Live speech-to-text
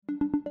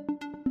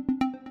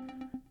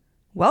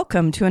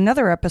Welcome to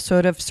another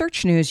episode of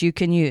Search News You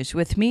Can Use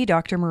with me,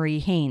 Dr. Marie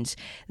Haynes.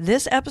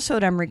 This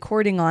episode I'm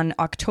recording on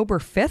October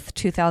 5th,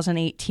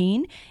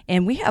 2018,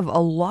 and we have a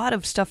lot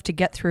of stuff to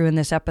get through in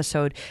this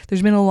episode.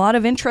 There's been a lot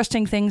of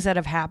interesting things that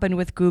have happened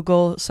with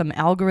Google, some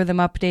algorithm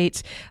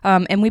updates,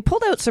 and we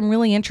pulled out some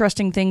really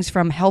interesting things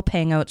from Help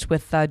Hangouts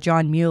with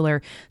John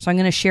Mueller, so I'm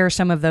going to share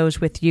some of those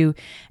with you.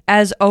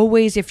 As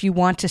always, if you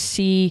want to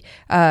see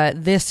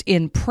this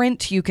in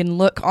print, you can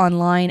look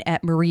online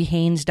at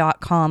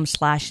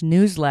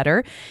mariehaynes.com/newsletter,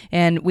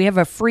 and we have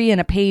a free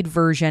and a paid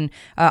version.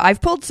 I've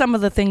pulled some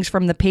of the things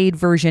from the paid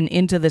version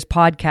into this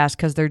podcast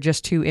because they're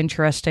just too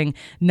interesting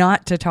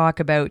not to talk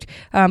about.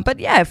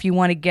 But yeah, if you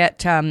want to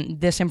get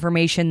this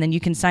information, then you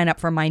can sign up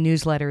for my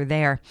newsletter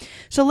there.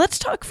 So let's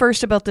talk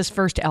first about this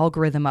first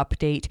algorithm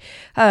update.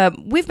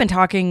 We've been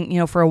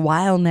talking, for a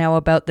while now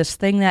about this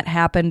thing that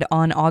happened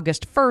on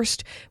August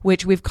 1st,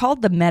 which we've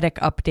called the Medic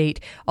update,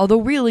 although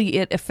really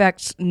it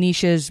affects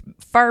niches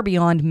far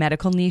beyond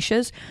medical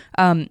niches.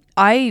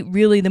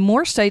 The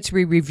more sites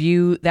we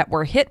review that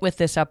were hit with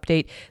this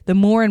update, the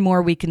more and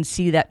more we can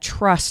see that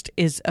trust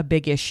is a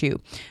big issue.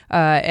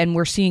 And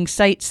we're seeing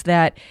sites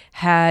that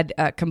had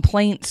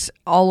complaints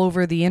all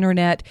over the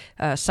internet,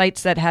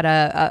 sites that had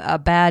a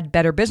bad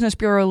Better Business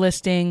Bureau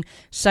listing,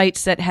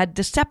 sites that had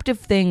deceptive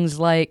things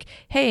like,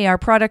 hey, our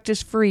product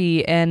is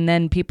free, and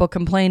then people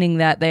complaining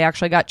that they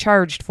actually got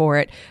charged for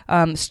it.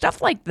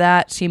 Stuff like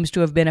that seems to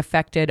have been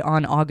affected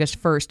on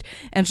August 1st.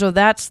 And so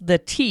that's the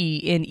T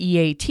in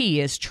EAT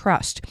is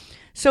trust.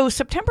 So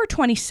September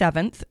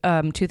 27th,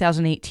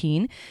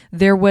 2018,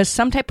 there was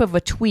some type of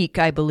a tweak,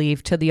 I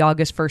believe, to the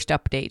August 1st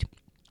update.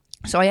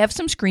 So I have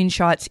some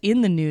screenshots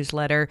in the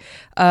newsletter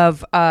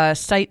of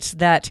sites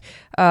that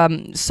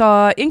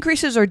saw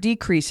increases or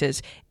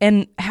decreases.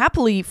 And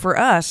happily for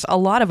us, a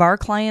lot of our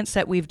clients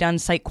that we've done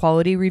site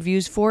quality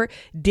reviews for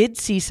did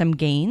see some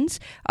gains.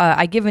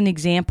 I give an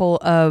example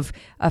of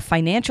a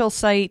financial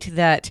site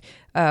that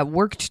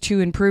worked to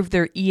improve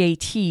their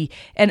EAT.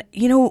 And,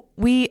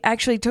 we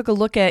actually took a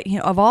look at,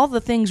 of all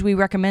the things we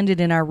recommended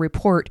in our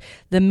report,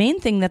 the main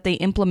thing that they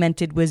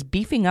implemented was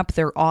beefing up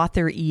their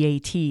author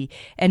EAT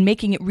and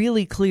making it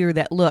really clear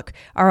that, look,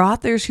 our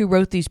authors who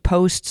wrote these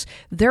posts,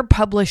 they're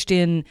published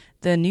in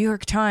the New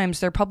York Times,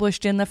 they're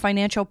published in the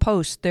Financial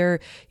Post, they're,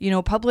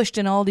 published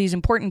in all these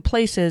important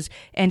places,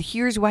 and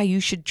here's why you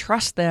should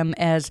trust them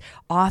as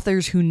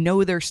authors who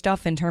know their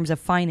stuff in terms of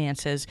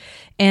finances.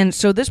 And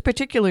so this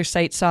particular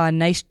site saw a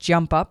nice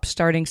jump up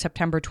starting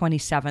September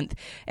 27th.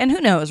 And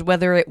who knows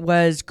whether it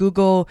was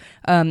Google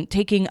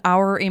taking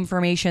our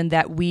information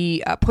that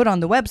we put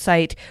on the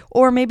website,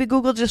 or maybe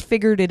Google just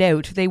figured it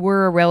out. They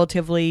were a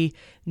relatively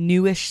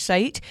newish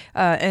site,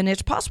 and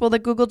it's possible that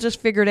Google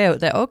just figured out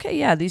that, okay,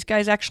 yeah, these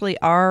guys actually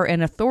are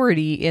an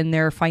authority in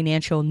their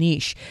financial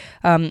niche.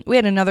 We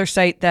had another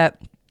site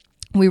that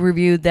we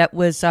reviewed that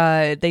was,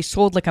 they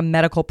sold like a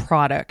medical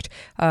product,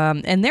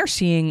 and they're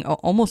seeing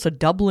almost a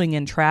doubling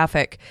in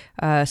traffic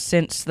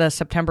since the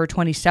September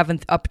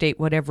 27th update,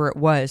 whatever it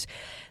was.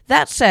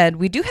 That said,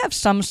 we do have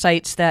some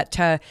sites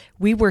that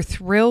we were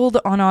thrilled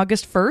on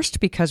August 1st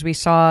because we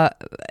saw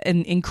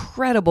an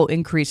incredible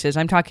increases.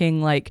 I'm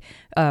talking like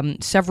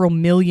several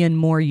million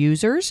more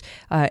users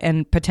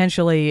and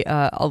potentially,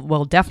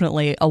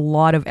 definitely a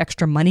lot of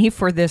extra money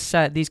for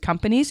these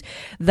companies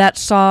that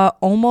saw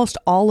almost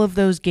all of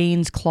those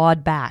gains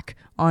clawed back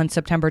on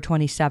September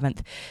 27th.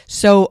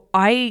 So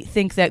I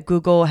think that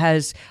Google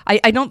has,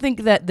 I don't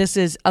think that this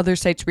is other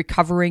sites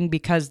recovering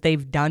because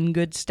they've done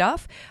good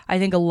stuff. I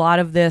think a lot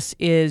of this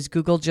is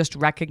Google just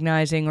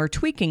recognizing or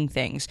tweaking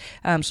things.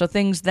 So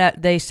things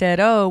that they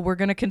said, oh, we're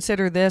going to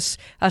consider this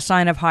a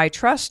sign of high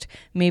trust.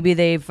 Maybe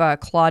they've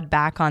clawed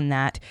back on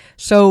that.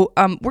 So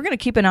we're going to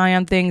keep an eye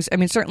on things. I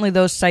mean, certainly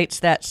those sites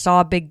that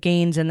saw big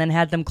gains and then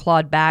had them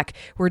clawed back,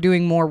 we're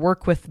doing more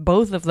work with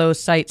both of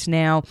those sites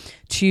now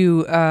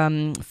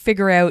to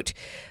figure out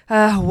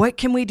what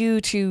can we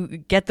do to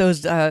get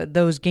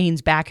those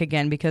gains back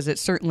again, because it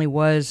certainly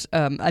was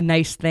a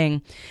nice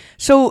thing.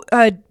 So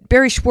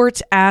Barry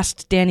Schwartz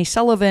asked Danny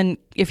Sullivan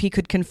if he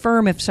could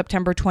confirm if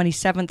September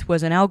 27th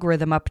was an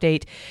algorithm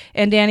update.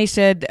 And Danny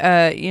said,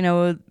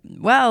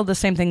 the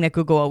same thing that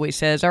Google always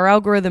says. Our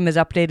algorithm is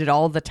updated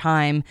all the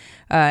time.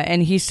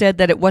 And he said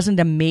that it wasn't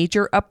a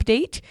major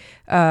update,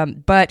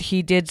 but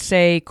he did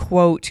say,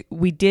 quote,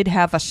 we did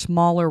have a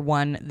smaller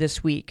one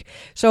this week.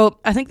 So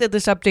I think that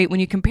this update, when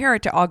you compare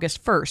it to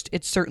August 1st,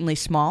 it's certainly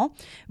small,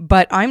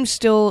 but I'm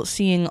still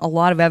seeing a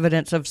lot of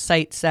evidence of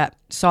sites that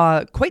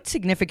saw quite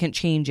significant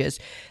changes.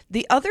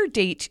 The other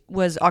date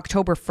was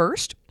October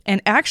 1st. And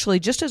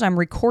actually, just as I'm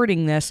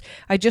recording this,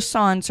 I just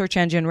saw on Search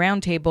Engine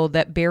Roundtable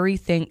that Barry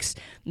thinks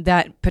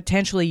that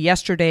potentially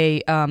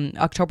yesterday,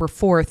 October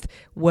 4th,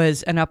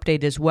 was an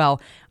update as well.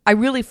 I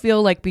really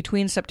feel like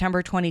between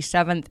September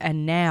 27th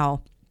and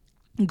now,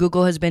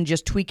 Google has been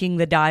just tweaking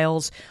the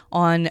dials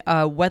on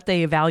what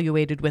they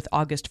evaluated with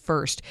August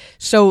 1st.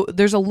 So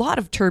there's a lot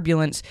of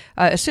turbulence.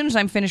 As soon as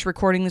I'm finished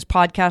recording this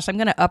podcast, I'm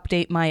going to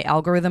update my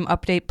algorithm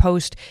update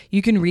post.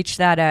 You can reach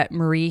that at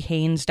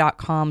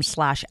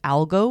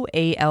mariehaynes.com/algo,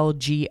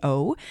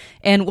 ALGO.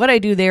 And what I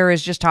do there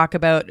is just talk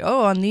about,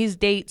 on these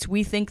dates,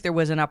 we think there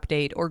was an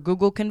update, or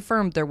Google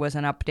confirmed there was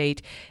an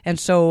update. And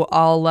so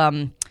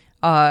I'll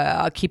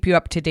keep you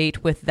up to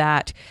date with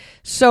that.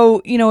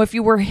 So, if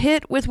you were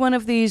hit with one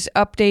of these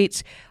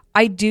updates,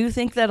 I do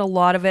think that a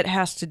lot of it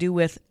has to do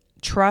with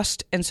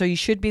trust. And so you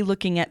should be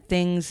looking at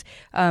things,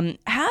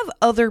 have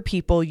other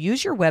people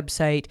use your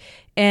website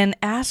and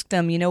ask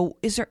them,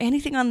 is there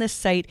anything on this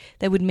site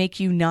that would make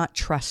you not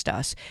trust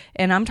us?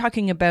 And I'm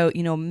talking about,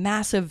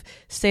 massive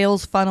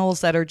sales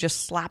funnels that are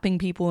just slapping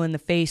people in the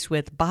face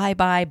with buy,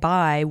 buy,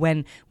 buy,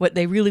 when what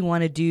they really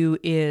want to do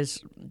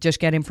is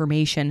just get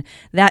information.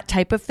 That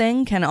type of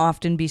thing can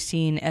often be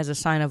seen as a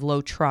sign of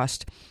low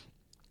trust.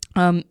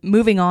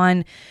 Moving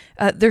on,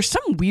 there's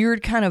some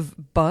weird kind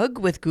of bug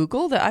with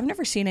Google that I've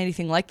never seen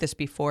anything like this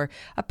before.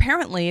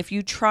 Apparently, if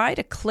you try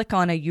to click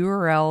on a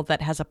URL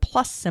that has a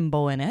plus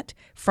symbol in it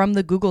from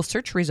the Google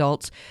search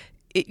results,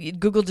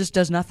 Google just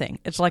does nothing.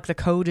 It's like the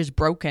code is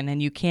broken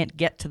and you can't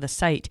get to the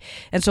site.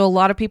 And so a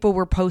lot of people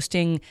were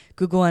posting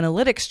Google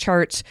Analytics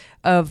charts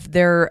of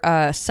their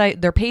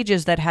their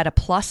pages that had a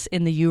plus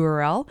in the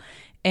URL.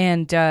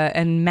 And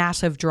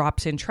massive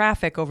drops in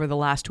traffic over the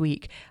last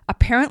week.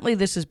 Apparently,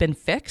 this has been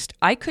fixed.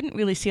 I couldn't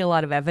really see a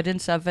lot of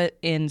evidence of it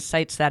in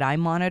sites that I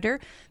monitor.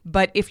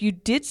 But if you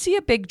did see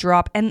a big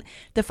drop, and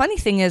the funny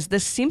thing is,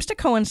 this seems to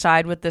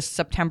coincide with this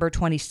September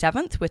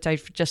 27th, which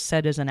I've just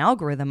said is an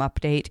algorithm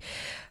update.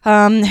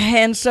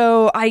 And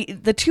so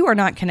the two are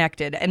not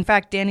connected. In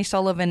fact, Danny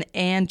Sullivan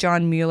and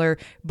John Mueller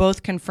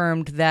both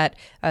confirmed that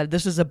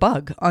this is a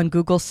bug on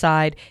Google's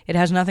side. It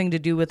has nothing to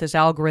do with this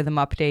algorithm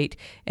update.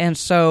 And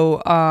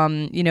so,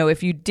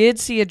 if you did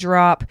see a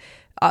drop,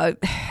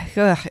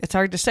 it's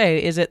hard to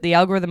say. Is it the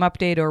algorithm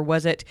update or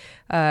was it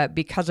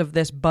because of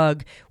this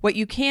bug? What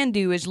you can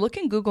do is look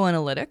in Google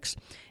Analytics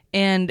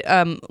and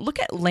look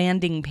at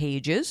landing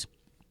pages.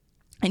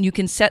 And you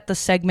can set the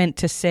segment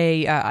to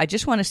say, I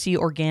just want to see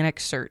organic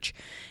search.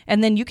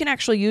 And then you can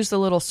actually use the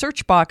little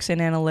search box in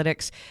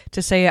Analytics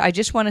to say, I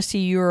just want to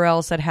see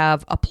URLs that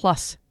have a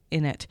plus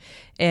in it.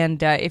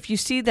 And if you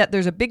see that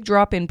there's a big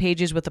drop in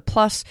pages with a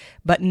plus,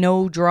 but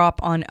no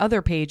drop on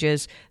other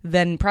pages,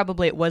 then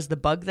probably it was the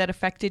bug that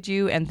affected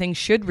you, and things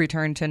should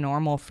return to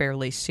normal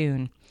fairly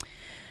soon.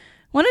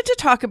 Wanted to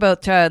talk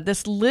about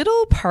this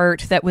little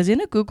part that was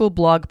in a Google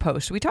blog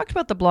post. We talked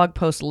about the blog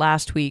post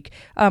last week,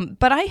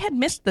 but I had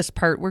missed this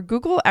part where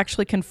Google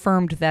actually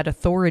confirmed that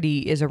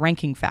authority is a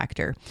ranking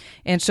factor.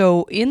 And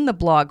so in the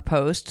blog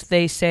post,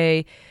 they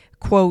say,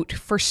 quote,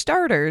 for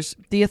starters,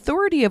 the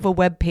authority of a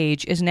web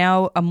page is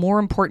now a more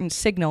important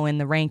signal in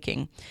the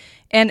ranking.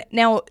 And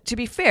now, to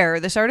be fair,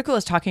 this article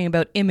is talking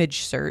about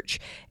image search.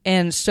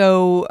 And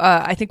so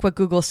I think what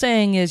Google's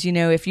saying is,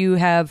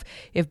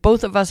 if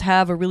both of us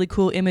have a really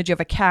cool image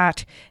of a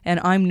cat and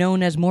I'm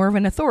known as more of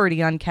an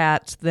authority on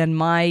cats, then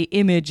my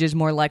image is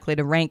more likely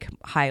to rank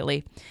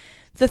highly.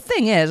 The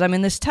thing is,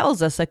 this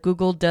tells us that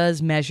Google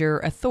does measure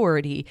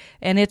authority,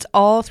 and it's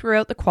all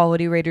throughout the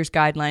Quality Raters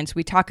guidelines.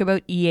 We talk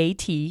about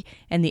EAT,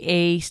 and the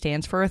A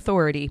stands for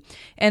authority.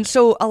 And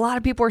so a lot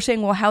of people are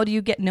saying, well, how do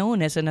you get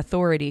known as an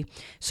authority?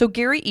 So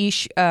Gary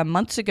Ish,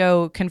 months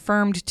ago,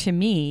 confirmed to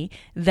me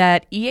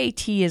that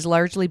EAT is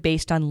largely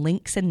based on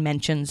links and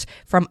mentions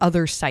from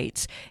other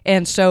sites.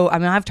 And so,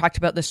 I've talked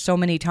about this so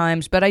many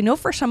times, but I know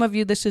for some of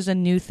you, this is a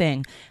new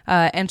thing.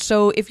 And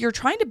so if you're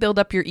trying to build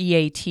up your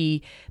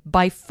EAT,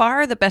 by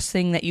far the best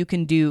thing that you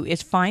can do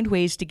is find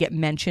ways to get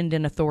mentioned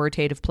in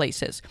authoritative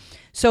places.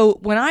 So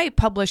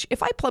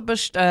if I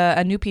published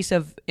a new piece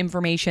of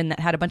information that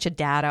had a bunch of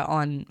data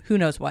on who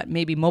knows what,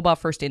 maybe mobile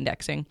first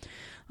indexing,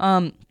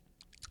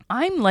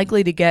 I'm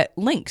likely to get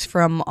links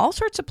from all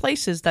sorts of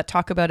places that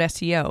talk about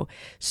SEO.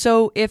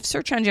 So if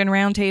Search Engine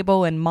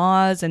Roundtable and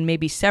Moz and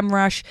maybe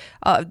SEMrush,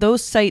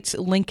 those sites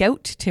link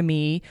out to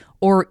me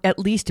or at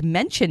least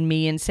mention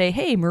me and say,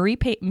 hey,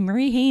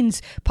 Marie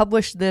Haynes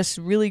published this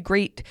really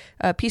great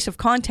piece of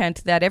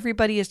content that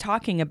everybody is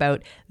talking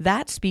about,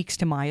 that speaks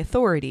to my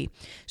authority.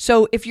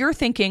 So if you're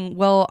thinking,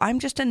 well, I'm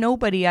just a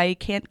nobody, I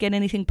can't get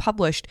anything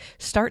published,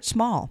 start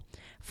small.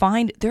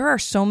 There are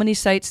so many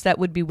sites that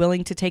would be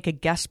willing to take a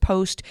guest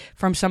post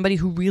from somebody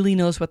who really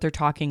knows what they're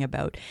talking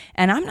about.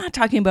 And I'm not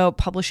talking about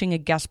publishing a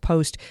guest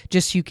post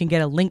just so you can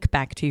get a link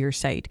back to your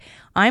site.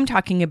 I'm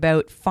talking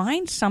about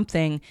find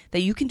something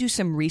that you can do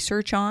some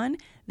research on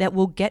that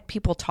will get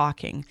people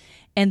talking.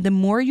 And the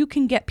more you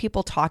can get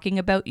people talking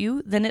about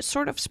you, then it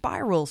sort of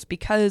spirals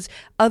because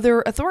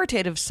other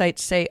authoritative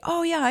sites say,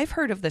 oh yeah, I've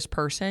heard of this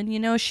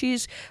person.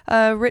 She's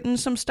written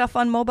some stuff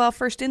on mobile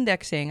first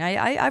indexing.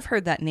 I've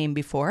heard that name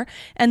before.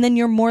 And then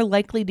you're more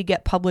likely to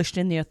get published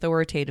in the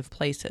authoritative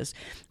places.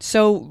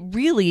 So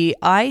really,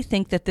 I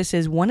think that this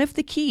is one of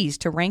the keys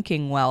to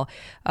ranking well.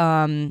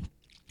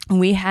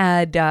 we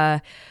had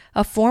a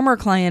former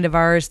client of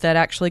ours that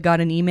actually got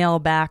an email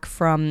back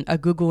from a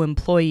Google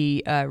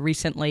employee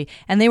recently,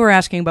 and they were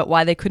asking about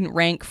why they couldn't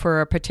rank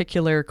for a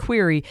particular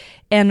query.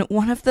 And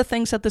one of the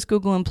things that this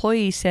Google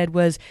employee said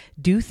was,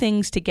 do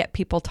things to get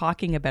people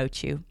talking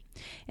about you.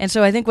 And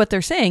so I think what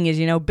they're saying is,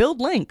 build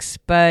links,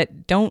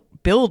 but don't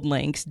build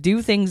links.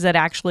 Do things that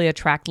actually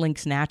attract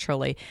links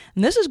naturally.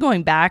 And this is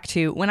going back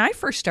to when I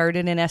first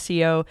started in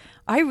SEO,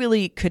 I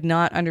really could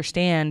not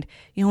understand,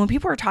 when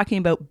people are talking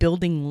about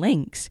building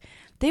links,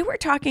 they were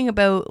talking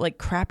about like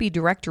crappy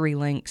directory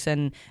links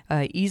and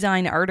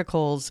e-zine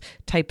articles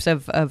types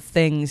of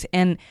things.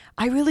 And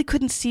I really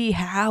couldn't see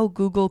how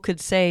Google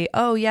could say,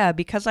 oh yeah,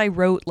 because I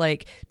wrote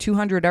like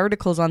 200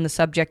 articles on the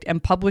subject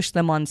and published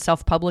them on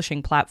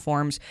self-publishing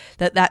platforms,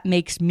 that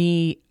makes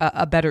me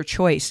a better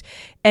choice.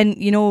 And,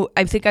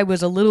 I think I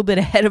was a little bit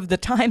ahead of the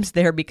times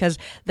there, because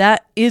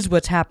that is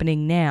what's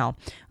happening now.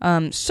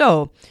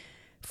 So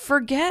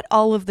forget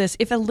all of this.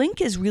 If a link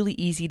is really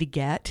easy to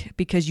get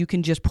because you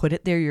can just put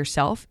it there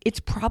yourself, it's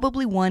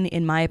probably one,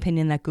 in my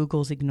opinion, that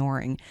Google's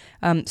ignoring.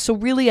 So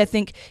really, I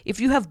think if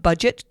you have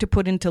budget to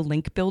put into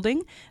link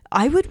building,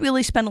 I would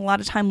really spend a lot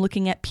of time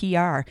looking at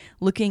PR,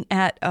 looking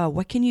at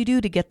what can you do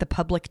to get the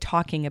public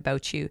talking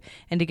about you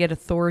and to get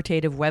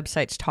authoritative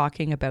websites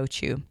talking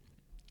about you.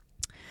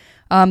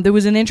 There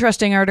was an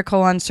interesting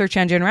article on Search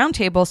Engine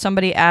Roundtable,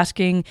 somebody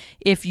asking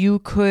if you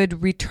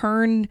could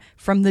return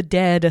from the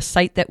dead a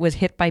site that was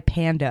hit by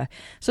Panda.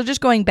 So just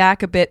going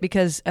back a bit,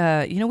 because,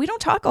 we don't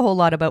talk a whole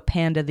lot about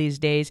Panda these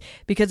days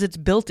because it's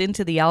built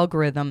into the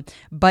algorithm,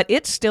 but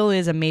it still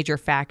is a major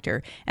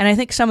factor. And I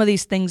think some of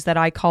these things that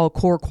I call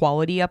core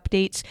quality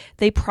updates,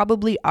 they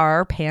probably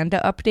are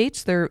Panda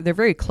updates. They're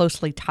very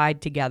closely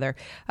tied together.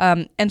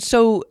 And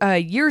so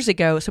years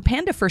ago, so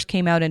Panda first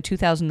came out in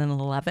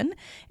 2011,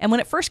 and when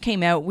it first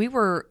came out, we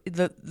were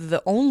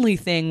the only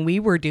thing we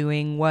were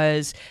doing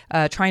was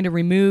trying to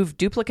remove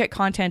duplicate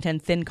content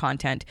and thin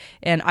content.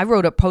 And I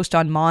wrote a post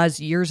on Moz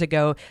years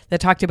ago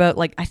that talked about,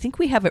 I think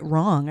we have it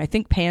wrong. I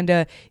think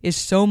Panda is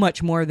so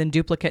much more than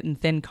duplicate and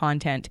thin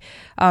content.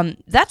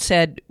 That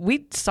said,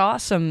 we saw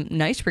some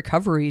nice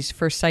recoveries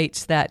for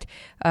sites that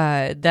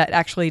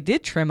actually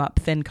did trim up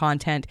thin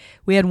content.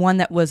 We had one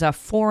that was a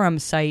forum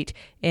site,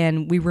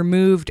 and we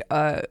removed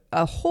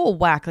a whole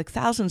whack, like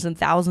thousands and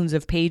thousands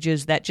of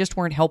pages that just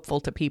weren't helpful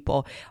to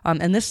people.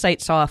 And this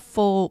site saw a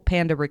full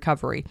Panda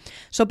recovery.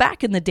 So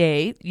back in the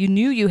day, you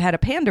knew you had a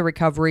Panda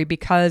recovery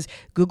because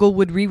Google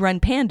would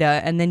rerun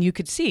Panda, and then you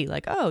could see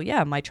oh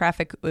yeah, my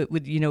traffic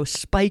would,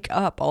 spike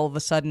up all of a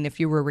sudden if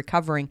you were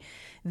recovering.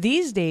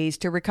 These days,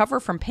 to recover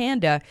from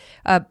Panda,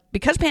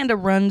 because Panda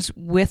runs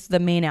with the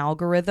main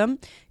algorithm,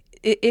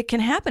 it can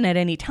happen at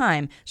any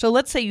time. So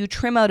let's say you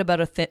trim out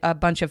about a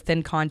bunch of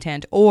thin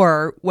content,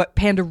 or what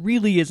Panda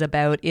really is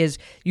about is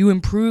you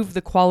improve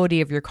the quality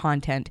of your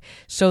content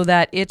so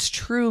that it's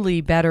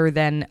truly better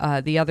than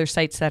the other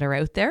sites that are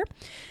out there.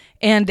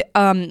 And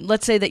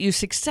let's say that you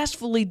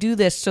successfully do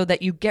this so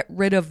that you get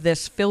rid of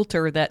this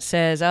filter that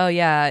says, oh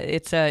yeah,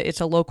 it's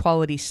a low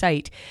quality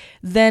site.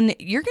 Then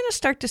you're going to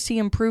start to see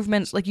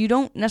improvements. Like, you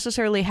don't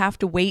necessarily have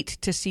to wait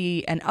to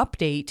see an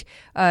update.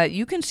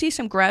 You can see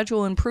some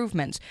gradual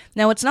improvements.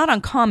 Now, it's not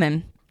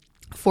uncommon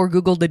for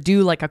Google to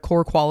do like a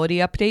core quality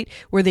update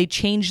where they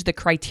change the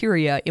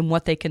criteria in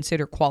what they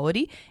consider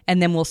quality,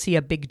 and then we'll see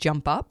a big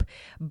jump up.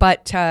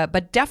 But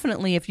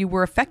definitely, if you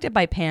were affected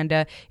by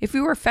Panda, if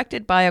you were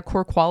affected by a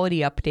core quality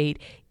update,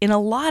 in a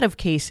lot of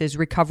cases,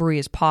 recovery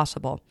is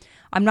possible.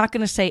 I'm not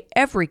going to say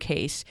every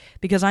case,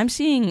 because I'm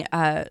seeing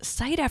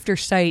site after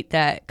site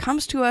that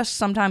comes to us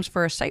sometimes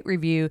for a site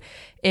review,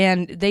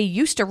 and they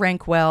used to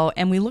rank well,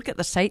 and we look at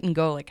the site and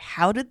go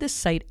how did this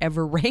site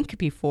ever rank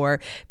before?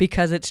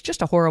 Because it's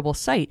just a horrible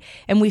site.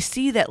 And we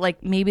see that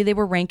maybe they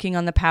were ranking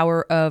on the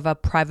power of a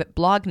private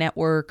blog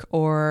network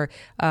or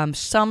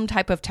some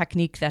type of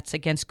technique that's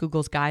against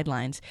Google's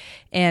guidelines.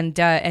 And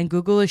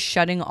Google is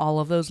shutting all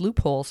of those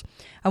loopholes.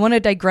 I want to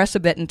digress a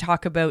bit and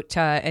talk about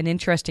an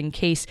interesting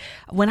case.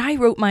 When I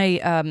wrote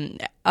my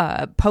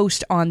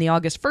post on the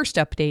August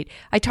 1st update,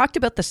 I talked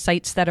about the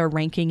sites that are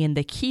ranking in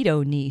the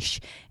keto niche.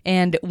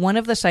 And one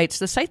of the sites,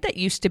 the site that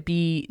used to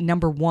be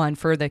number one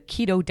for the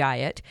keto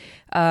diet,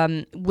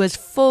 was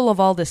full of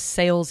all this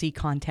salesy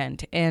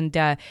content. And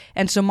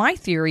so my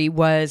theory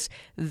was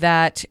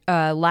that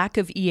lack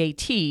of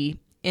EAT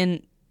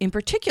in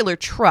particular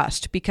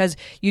trust, because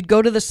you'd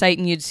go to the site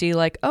and you'd see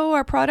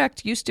our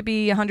product used to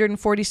be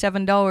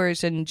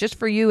 $147 and just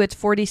for you it's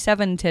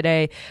 $47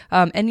 today.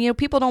 And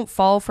people don't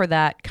fall for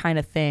that kind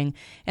of thing.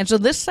 And so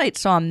this site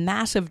saw a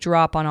massive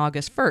drop on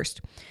August 1st.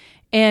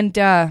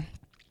 And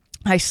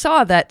I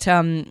saw that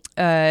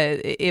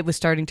it was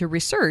starting to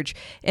resurge.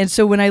 And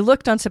so when I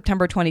looked on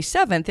September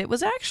 27th, it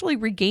was actually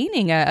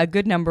regaining a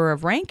good number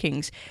of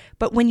rankings.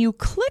 But when you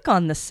click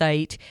on the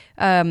site,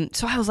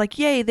 so I was like,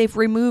 yay, they've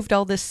removed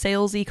all this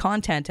salesy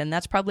content, and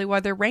that's probably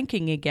why they're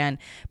ranking again.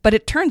 But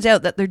it turns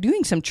out that they're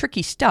doing some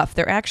tricky stuff.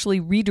 They're actually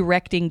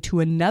redirecting to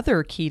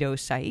another keto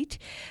site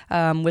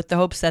with the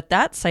hopes that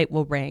that site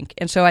will rank.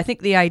 And so I think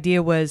the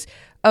idea was,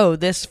 oh,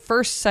 this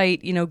first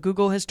site,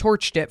 Google has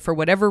torched it for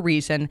whatever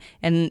reason,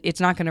 and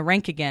it's not going to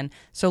rank again.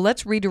 So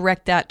let's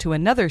redirect that to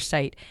another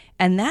site.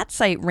 And that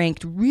site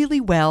ranked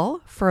really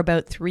well for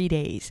about 3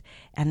 days.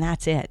 And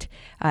that's it.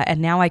 And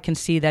now I can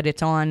see that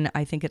it's on,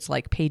 I think it's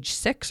like page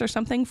 6 or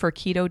something for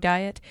keto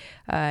diet.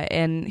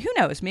 And who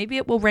knows, maybe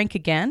it will rank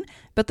again.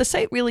 But the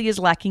site really is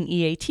lacking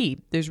EAT.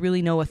 There's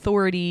really no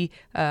authority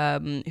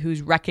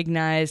who's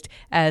recognized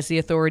as the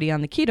authority on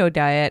the keto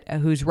diet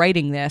who's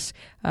writing this.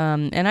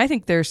 And I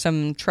think there's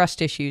some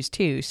trust issues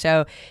too.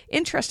 So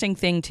interesting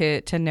thing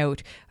to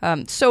note.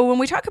 So when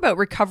we talk about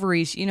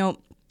recoveries,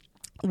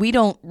 we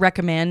don't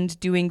recommend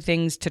doing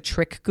things to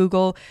trick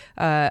Google.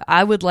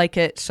 I would like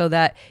it so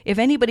that if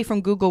anybody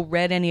from Google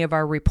read any of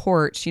our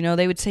reports,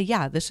 they would say,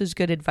 yeah, this is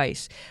good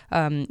advice.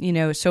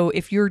 So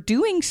if you're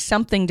doing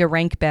something to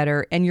rank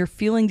better and you're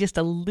feeling just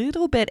a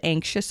little bit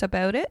anxious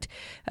about it,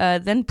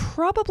 then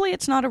probably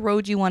it's not a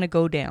road you want to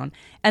go down.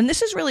 And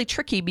this is really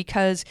tricky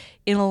because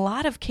in a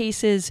lot of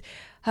cases,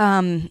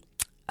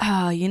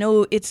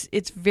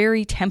 it's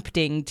very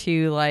tempting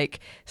to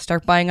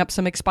start buying up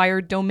some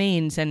expired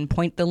domains and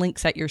point the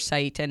links at your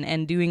site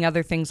and doing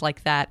other things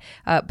like that.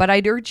 But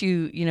I'd urge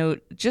you,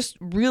 just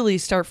really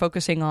start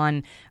focusing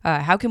on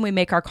how can we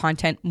make our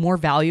content more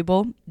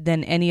valuable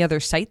than any other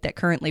site that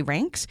currently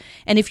ranks.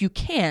 And if you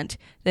can't,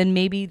 then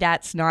maybe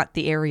that's not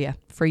the area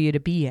for you to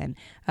be in.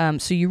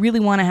 So you really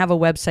want to have a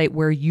website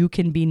where you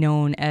can be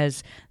known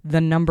as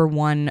the number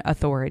one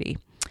authority.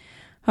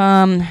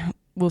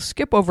 We'll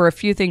skip over a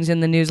few things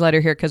in the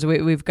newsletter here because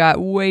we've got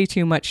way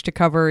too much to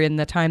cover in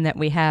the time that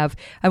we have.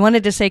 I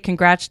wanted to say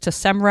congrats to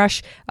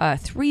SEMrush,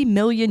 3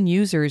 million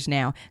users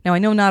now. Now, I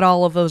know not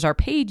all of those are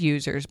paid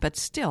users, but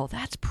still,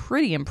 that's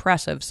pretty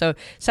impressive. So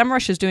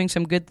SEMrush is doing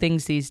some good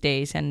things these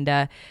days,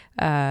 and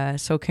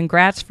so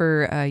congrats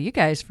for you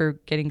guys for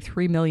getting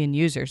 3 million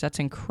users. That's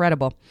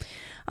incredible.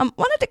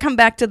 Wanted to come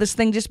back to this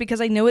thing just because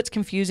I know it's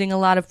confusing a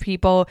lot of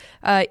people.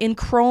 In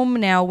Chrome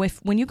now,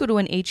 when you go to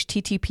an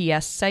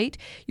HTTPS site,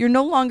 you're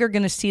no longer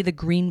going to see the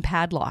green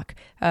padlock.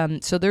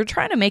 So they're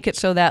trying to make it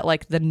so that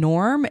the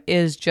norm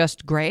is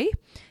just gray.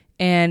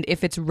 And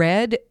if it's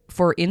red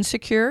for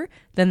insecure,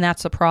 then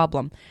that's a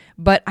problem.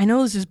 But I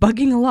know this is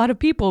bugging a lot of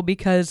people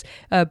because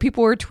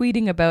people were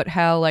tweeting about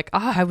how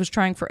I was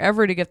trying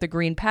forever to get the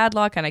green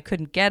padlock and I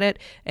couldn't get it.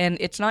 And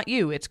it's not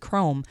you, it's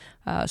Chrome.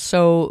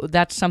 So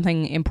that's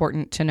something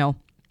important to know.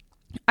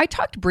 I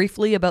talked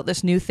briefly about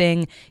this new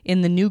thing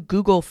in the new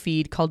Google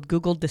feed called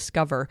Google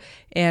Discover,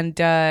 and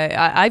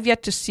I've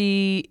yet to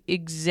see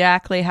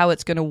exactly how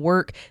it's going to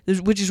work,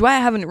 which is why I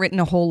haven't written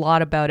a whole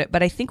lot about it,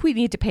 but I think we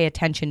need to pay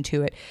attention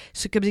to it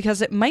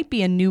because it might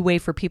be a new way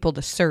for people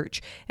to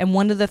search. And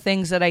one of the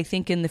things that I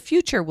think in the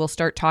future we'll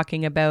start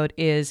talking about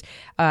is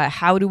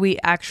how do we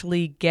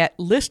actually get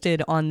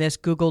listed on this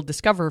Google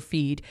Discover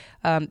feed,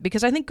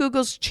 because I think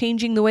Google's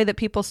changing the way that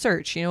people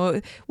search.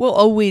 We'll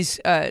always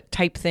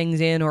type things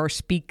in or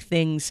speak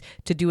things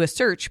to do a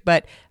search,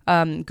 but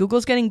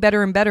Google's getting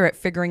better and better at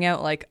figuring out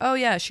oh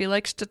yeah, she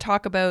likes to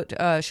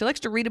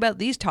read about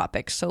these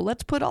topics, so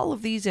let's put all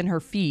of these in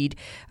her feed.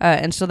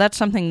 And so that's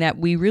something that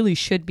we really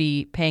should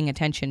be paying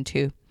attention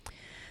to.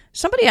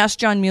 Somebody asked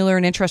John Mueller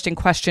an interesting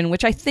question,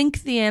 which I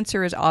think the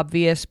answer is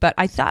obvious, but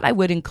I thought I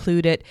would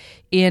include it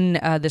in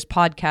this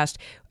podcast.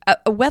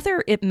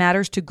 Whether it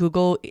matters to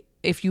Google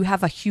if you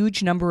have a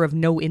huge number of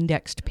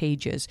no-indexed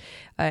pages.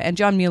 And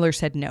John Mueller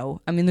said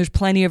no. I mean, there's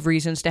plenty of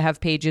reasons to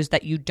have pages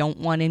that you don't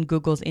want in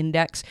Google's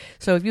index.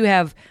 So if you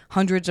have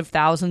hundreds of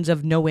thousands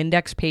of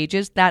no-index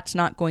pages, that's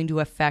not going to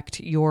affect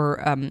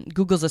your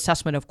Google's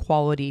assessment of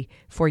quality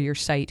for your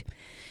site.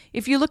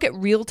 If you look at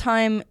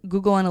real-time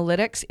Google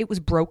Analytics, it was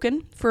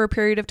broken for a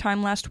period of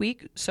time last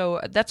week.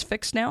 So that's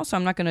fixed now, so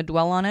I'm not going to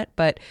dwell on it.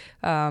 But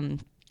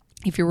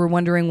if you were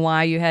wondering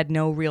why you had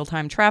no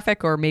real-time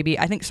traffic, or maybe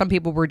I think some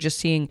people were just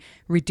seeing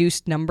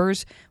reduced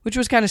numbers, which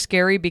was kind of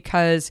scary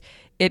because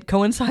it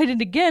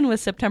coincided again with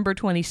September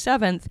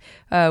 27th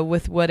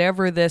with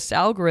whatever this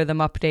algorithm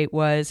update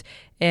was.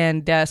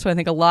 And so I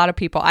think a lot of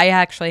people, I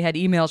actually had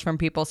emails from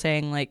people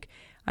saying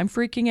I'm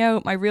freaking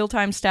out. My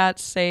real-time stats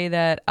say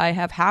that I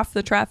have half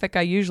the traffic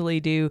I usually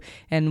do.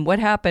 And what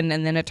happened?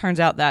 And then it turns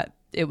out that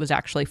it was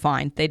actually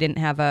fine. They didn't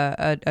have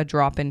a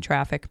drop in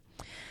traffic.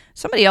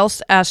 Somebody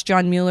else asked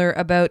John Mueller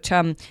about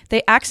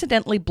they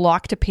accidentally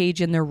blocked a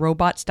page in their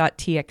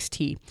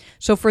robots.txt.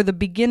 So for the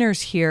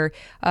beginners here,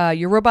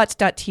 your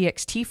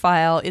robots.txt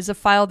file is a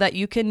file that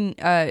you can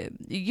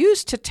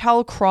use to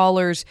tell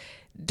crawlers,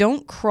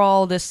 don't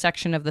crawl this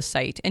section of the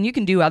site. And you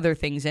can do other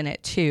things in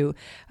it too.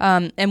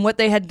 And what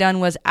they had done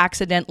was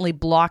accidentally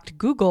blocked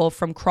Google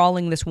from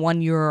crawling this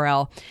one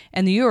URL.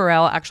 And the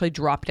URL actually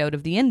dropped out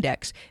of the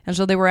index. And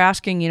so they were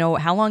asking,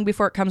 how long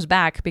before it comes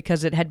back,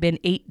 because it had been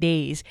 8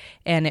 days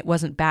and it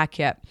wasn't back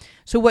yet.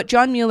 So what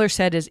John Mueller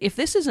said is, if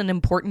this is an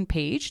important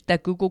page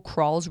that Google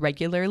crawls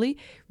regularly,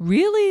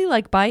 really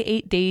by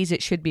 8 days,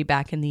 it should be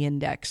back in the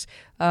index.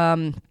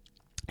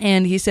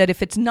 And he said,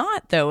 if it's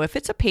not, though, if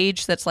it's a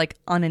page that's like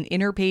on an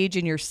inner page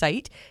in your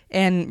site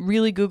and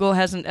really Google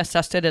hasn't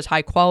assessed it as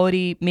high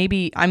quality,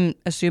 maybe I'm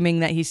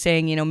assuming that he's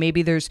saying,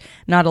 maybe there's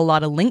not a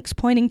lot of links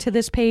pointing to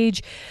this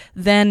page,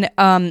 then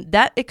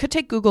that it could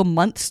take Google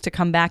months to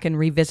come back and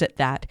revisit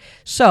that.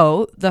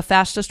 So the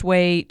fastest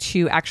way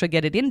to actually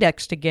get it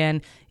indexed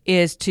again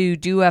is to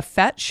do a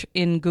fetch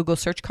in Google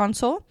Search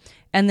Console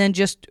and then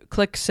just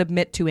click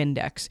Submit to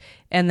Index.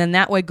 And then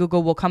that way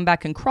Google will come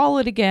back and crawl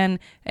it again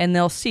and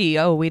they'll see,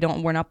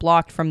 we're not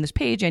blocked from this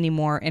page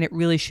anymore, and it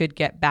really should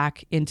get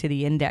back into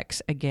the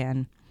index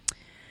again.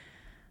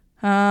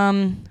 It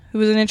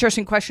was an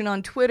interesting question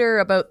on Twitter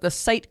about the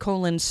site :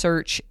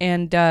 search,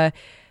 and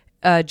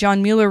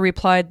John Mueller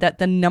replied that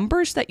the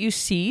numbers that you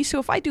see, so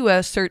if I do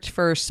a search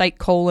for site :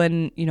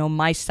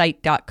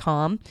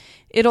 mysite.com,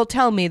 it'll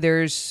tell me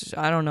there's,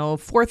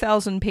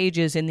 4,000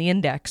 pages in the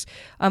index.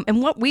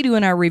 And what we do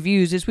in our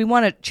reviews is we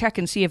want to check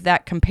and see if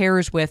that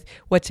compares with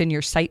what's in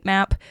your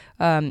sitemap.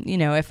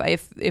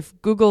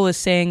 If Google is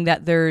saying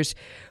that there's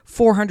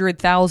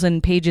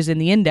 400,000 pages in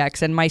the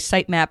index and my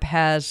sitemap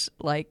has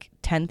like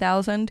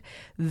 10,000,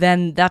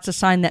 then that's a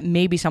sign that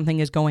maybe something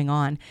is going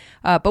on.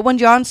 But what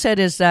John said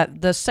is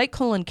that the site :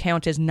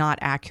 count is not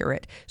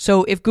accurate.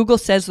 So if Google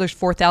says there's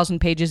 4,000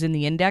 pages in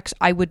the index,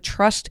 I would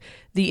trust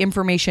the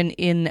information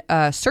in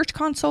Search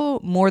Console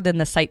more than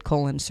the site :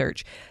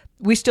 search.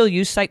 We still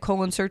use site :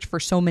 search for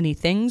so many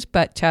things,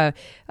 but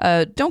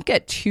don't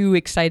get too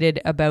excited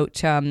about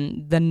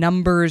the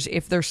numbers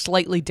if they're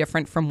slightly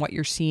different from what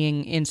you're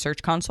seeing in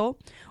Search Console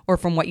or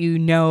from what you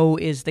know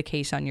is the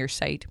case on your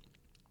site.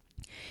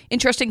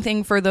 Interesting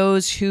thing for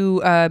those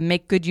who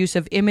make good use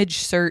of image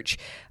search,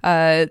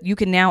 you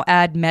can now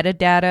add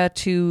metadata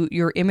to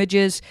your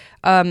images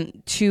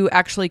to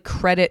actually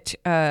credit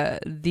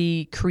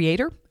the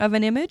creator of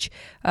an image.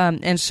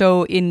 And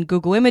so in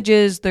Google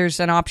Images, there's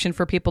an option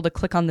for people to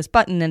click on this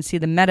button and see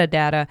the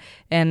metadata.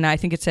 And I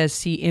think it says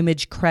see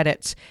image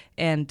credits.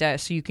 And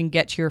so you can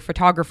get your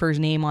photographer's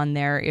name on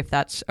there if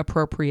that's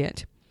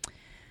appropriate.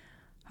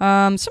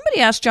 Somebody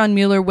asked John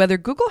Mueller whether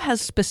Google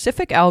has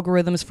specific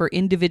algorithms for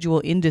individual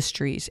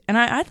industries. And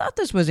I thought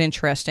this was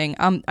interesting.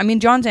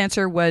 John's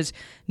answer was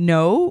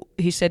no.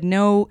 He said,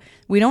 no,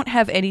 we don't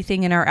have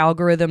anything in our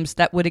algorithms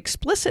that would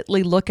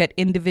explicitly look at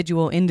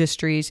individual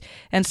industries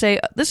and say,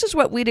 this is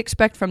what we'd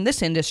expect from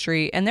this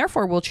industry, and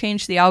therefore we'll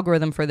change the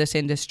algorithm for this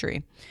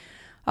industry.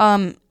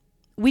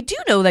 We do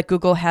know that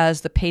Google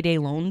has the payday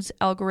loans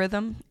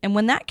algorithm. And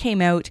when that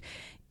came out,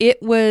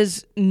 it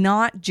was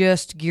not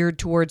just geared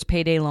towards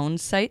payday loan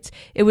sites.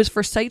 It was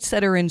for sites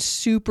that are in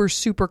super,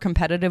 super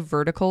competitive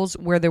verticals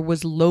where there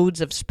was loads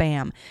of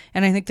spam.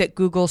 And I think that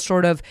Google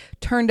sort of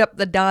turned up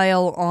the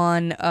dial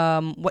on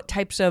what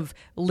types of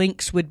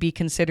links would be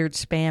considered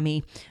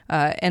spammy.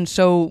 And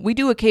so we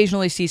do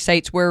occasionally see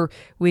sites where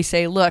we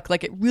say, look,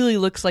 like it really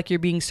looks like you're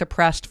being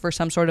suppressed for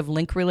some sort of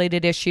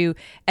link-related issue,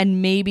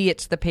 and maybe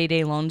it's the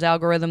payday loans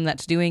algorithm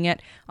that's doing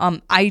it.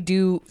 I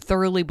do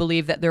thoroughly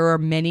believe that there are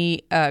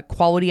many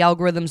quality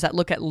algorithms that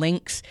look at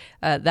links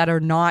that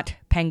are not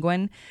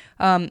Penguin.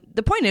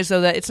 The point is,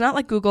 though, that it's not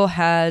like Google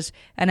has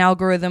an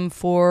algorithm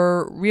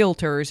for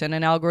realtors and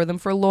an algorithm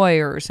for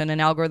lawyers and an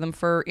algorithm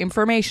for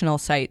informational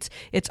sites.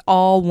 It's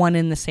all one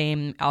in the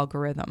same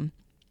algorithm.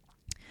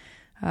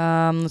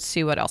 Let's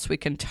see what else we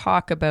can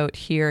talk about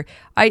here.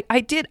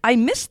 I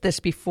missed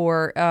this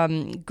before.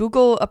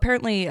 Google,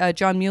 apparently,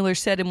 John Mueller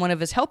said in one of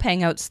his Help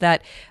Hangouts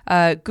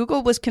that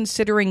Google was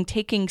considering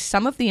taking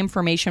some of the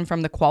information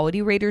from the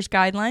Quality Raters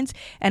guidelines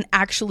and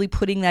actually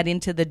putting that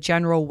into the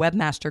general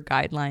Webmaster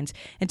guidelines.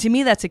 And to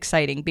me, that's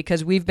exciting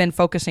because we've been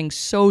focusing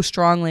so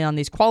strongly on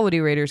these Quality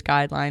Raters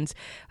guidelines.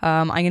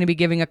 I'm going to be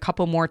giving a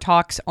couple more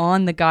talks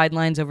on the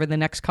guidelines over the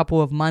next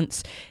couple of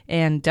months.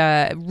 And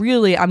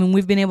really,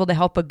 we've been able to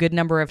help a good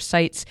number of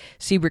sites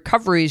see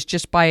recoveries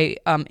just by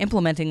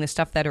implementing the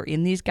stuff that are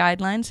in these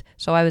guidelines.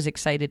 So I was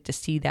excited to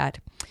see that.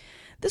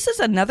 This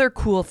is another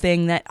cool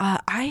thing that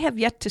I have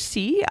yet to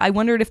see. I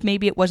wondered if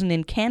maybe it wasn't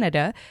in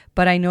Canada,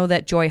 but I know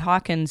that Joy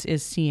Hawkins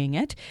is seeing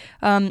it.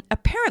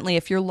 Apparently,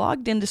 if you're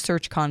logged into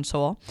Search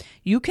Console,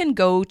 you can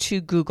go to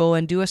Google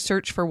and do a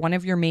search for one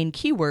of your main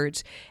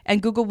keywords,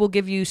 and Google will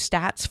give you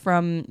stats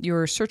from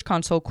your Search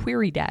Console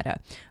query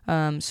data.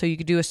 So you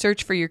could do a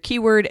search for your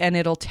keyword, and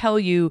it'll tell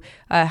you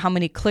how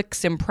many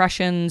clicks,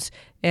 impressions,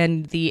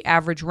 and the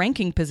average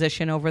ranking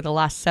position over the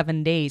last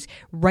 7 days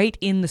right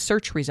in the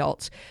search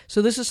results.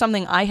 So this is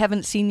something I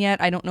haven't seen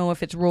yet. I don't know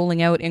if it's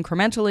rolling out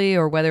incrementally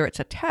or whether it's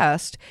a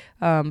test,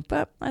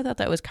 but I thought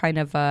that was kind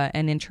of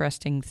an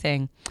interesting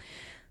thing.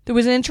 There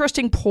was an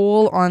interesting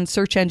poll on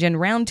Search Engine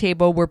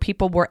Roundtable where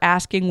people were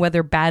asking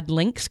whether bad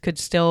links could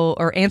still,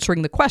 or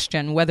answering the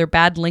question, whether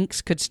bad links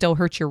could still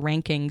hurt your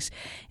rankings.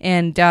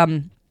 And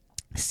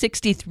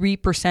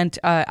 63%,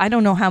 I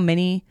don't know how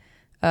many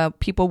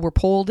people were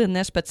polled in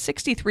this, but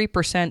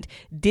 63%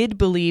 did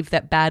believe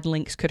that bad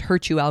links could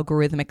hurt you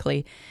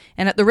algorithmically.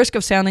 And at the risk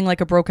of sounding like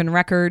a broken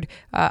record,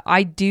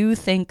 I do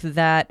think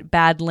that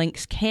bad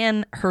links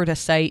can hurt a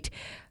site.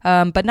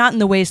 but not in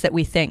the ways that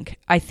we think.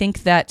 I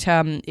think that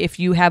if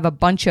you have a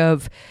bunch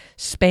of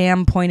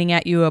spam pointing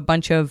at you, a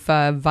bunch of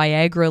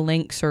Viagra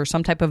links or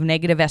some type of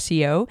negative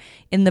SEO,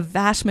 in the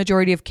vast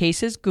majority of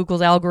cases,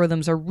 Google's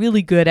algorithms are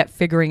really good at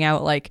figuring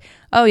out like,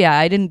 oh yeah,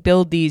 I didn't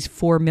build these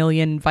 4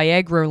 million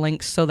Viagra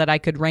links so that I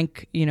could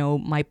rank,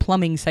 my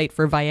plumbing site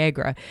for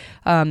Viagra.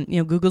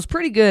 Google's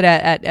pretty good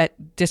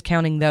at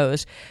discounting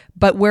those.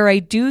 But where I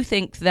do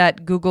think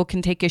that Google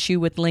can take issue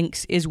with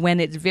links is when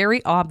it's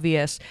very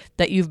obvious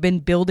that you've been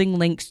building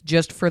links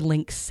just for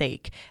links'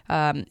 sake.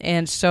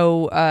 And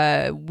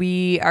so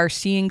we are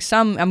seeing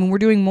we're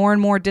doing more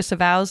and more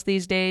disavows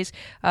these days.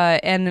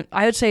 And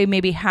I would say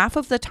maybe half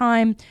of the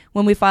time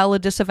when we file a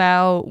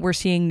disavow, we're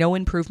seeing no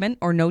improvement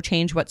or no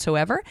change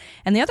whatsoever.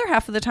 And the other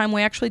half of the time,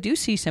 we actually do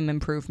see some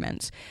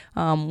improvements.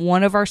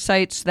 One of our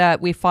sites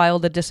that we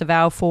filed a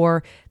disavow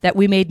for that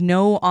we made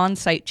no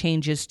on-site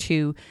changes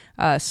to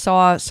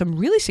saw some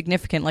really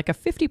significant, like a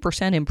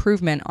 50%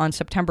 improvement on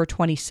September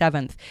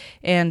 27th.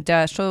 And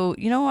so,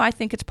 I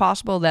think it's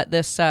possible that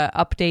this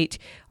update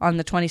on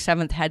the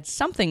 27th had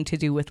something to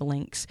do with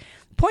links.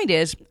 Point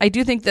is, I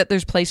do think that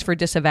there's place for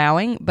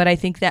disavowing, but I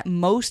think that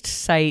most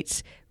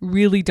sites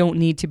really don't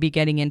need to be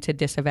getting into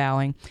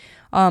disavowing.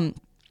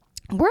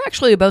 We're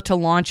actually about to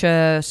launch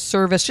a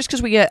service just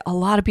because we get a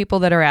lot of people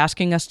that are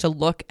asking us to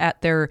look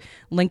at their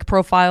link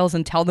profiles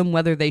and tell them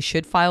whether they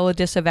should file a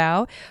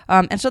disavow.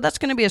 And so that's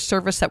going to be a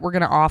service that we're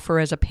going to offer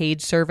as a paid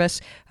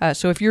service.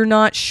 So if you're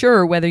not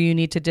sure whether you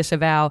need to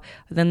disavow,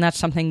 then that's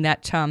something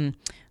that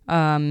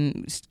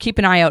keep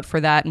an eye out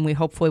for that, and we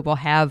hopefully will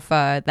have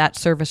that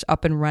service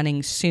up and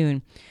running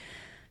soon.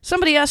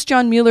 Somebody asked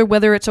John Mueller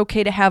whether it's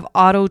okay to have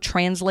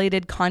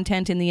auto-translated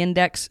content in the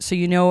index, so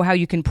you know how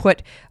you can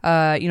put,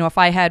 if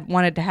I had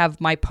wanted to have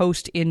my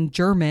post in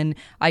German,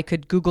 I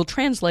could Google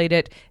Translate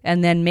it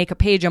and then make a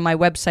page on my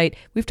website.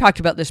 We've talked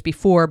about this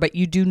before, but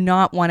you do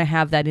not want to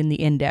have that in the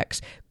index.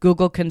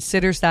 Google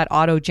considers that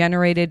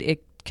auto-generated.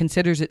 It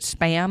considers it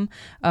spam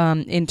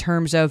in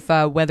terms of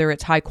whether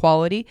it's high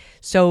quality.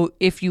 So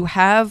if you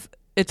have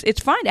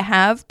It's fine to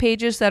have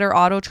pages that are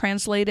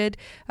auto-translated,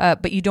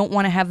 but you don't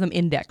want to have them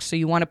indexed. So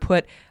you want to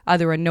put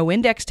either a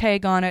no-index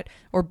tag on it,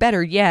 or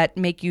better yet,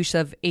 make use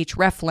of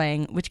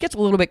hreflang, which gets a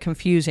little bit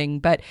confusing.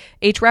 But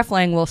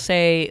hreflang will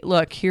say,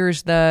 look,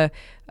 here's the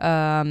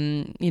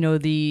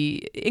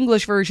the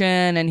English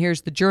version, and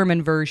here's the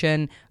German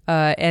version,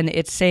 and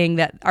it's saying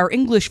that our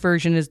English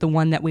version is the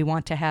one that we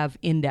want to have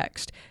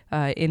indexed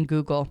in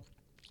Google.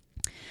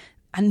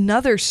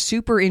 Another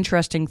super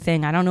interesting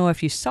thing, I don't know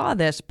if you saw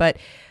this, but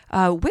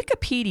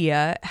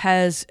Wikipedia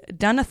has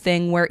done a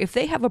thing where if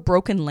they have a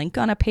broken link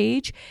on a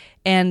page,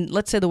 and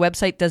let's say the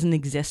website doesn't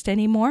exist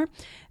anymore,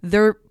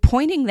 they're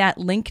pointing that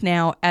link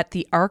now at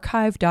the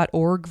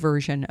archive.org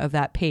version of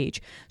that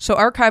page. So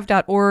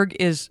archive.org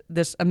is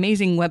this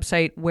amazing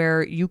website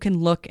where you can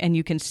look and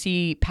you can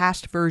see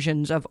past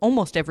versions of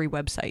almost every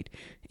website.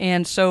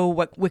 And so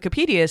what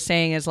Wikipedia is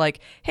saying is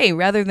like, hey,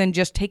 rather than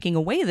just taking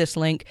away this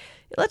link,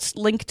 let's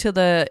link to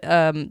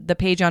the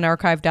page on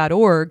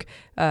archive.org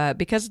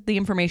because the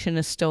information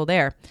is still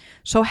there.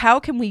 So how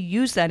can we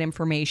use that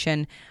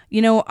information?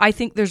 I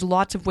think there's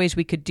lots of ways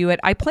we could do it.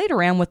 I played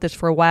around with this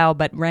for a while,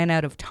 but ran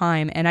out of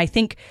time. And I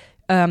think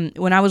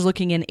when I was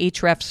looking in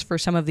Ahrefs for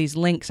some of these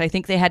links, I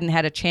think they hadn't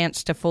had a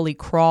chance to fully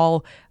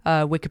crawl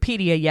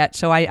Wikipedia yet.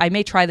 So I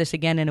may try this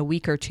again in a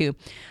week or two.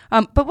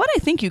 But what I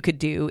think you could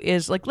do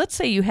is, like, let's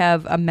say you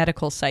have a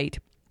medical site.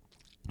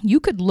 You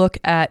could look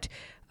at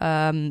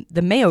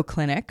the Mayo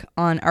Clinic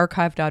on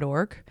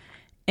archive.org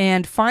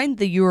and find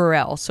the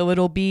URL. So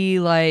it'll be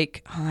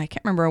like, I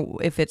can't remember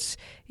if it's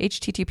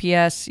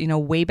HTTPS,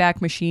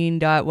 Wayback Machine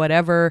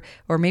whatever,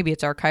 or maybe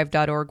it's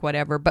archive.org,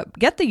 whatever, but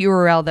get the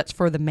URL that's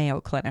for the Mayo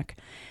Clinic.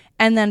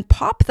 And then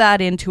pop that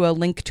into a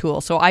link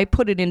tool. So I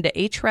put it into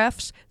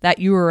Ahrefs, that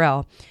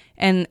URL.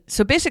 And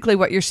so basically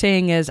what you're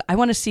saying is, I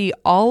want to see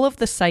all of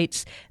the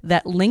sites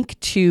that link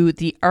to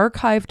the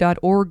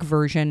archive.org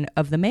version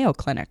of the Mayo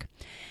Clinic.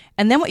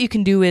 And then what you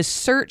can do is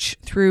search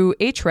through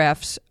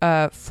Ahrefs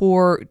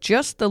for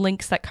just the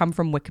links that come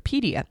from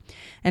Wikipedia.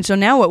 And so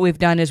now what we've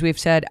done is we've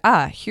said,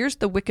 here's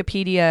the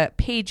Wikipedia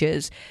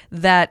pages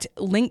that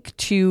link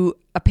to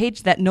a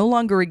page that no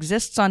longer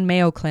exists on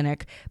Mayo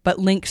Clinic, but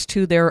links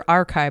to their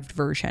archived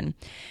version.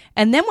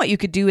 And then what you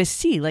could do is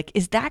see, like,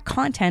 is that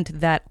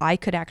content that I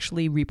could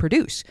actually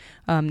reproduce?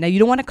 Now, you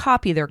don't want to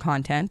copy their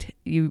content.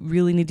 You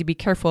really need to be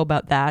careful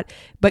about that.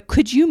 But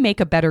could you make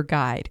a better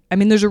guide? I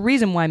mean, there's a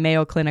reason why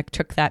Mayo Clinic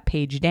took that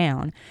page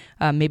down.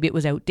 Maybe it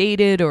was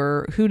outdated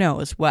or who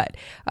knows what.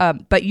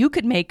 But you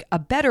could make a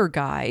better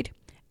guide.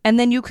 And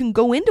then you can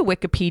go into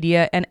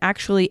Wikipedia and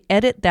actually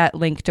edit that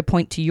link to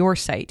point to your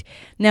site.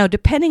 Now,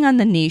 depending on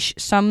the niche,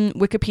 some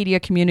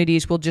Wikipedia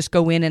communities will just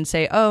go in and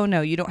say, oh,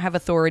 no, you don't have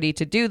authority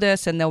to do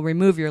this, and they'll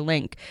remove your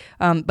link.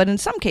 But in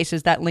some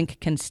cases, that link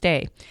can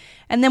stay.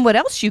 And then what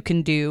else you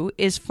can do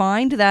is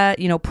find that,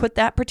 put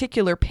that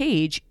particular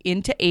page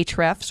into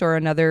Ahrefs or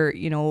another,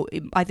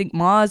 I think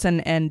Moz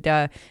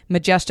and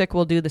Majestic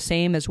will do the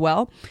same as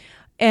well.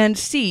 and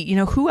see,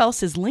 who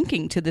else is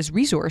linking to this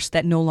resource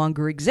that no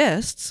longer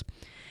exists.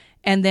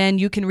 And then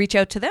you can reach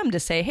out to them to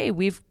say, hey,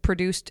 we've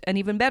produced an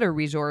even better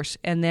resource.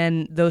 And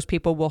then those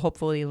people will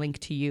hopefully link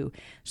to you.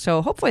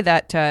 So hopefully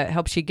that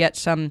helps you get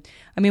some.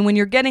 I mean, when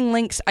you're getting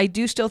links, I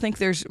do still think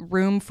there's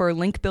room for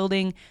link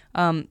building.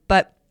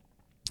 But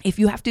if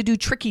you have to do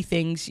tricky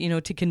things,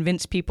 to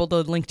convince people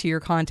to link to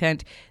your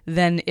content,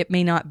 then it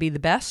may not be the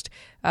best.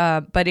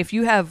 But if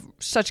you have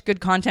such good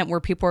content where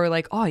people are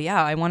like, oh,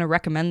 yeah, I want to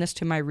recommend this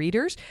to my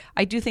readers,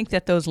 I do think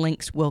that those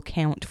links will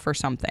count for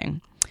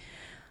something.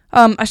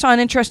 I saw an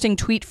interesting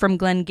tweet from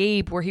Glenn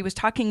Gabe where he was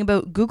talking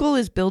about Google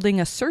is building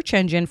a search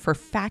engine for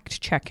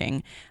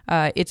fact-checking.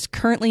 It's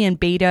currently in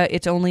beta.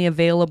 It's only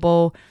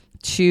available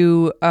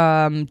to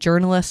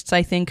journalists,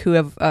 I think, who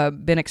have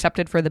been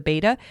accepted for the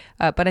beta.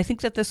 But I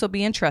think that this will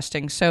be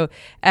interesting. So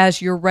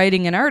as you're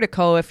writing an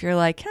article, if you're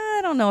like, I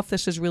don't know if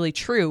this is really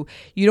true,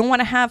 you don't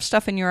want to have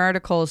stuff in your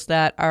articles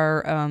that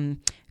are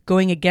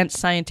going against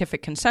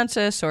scientific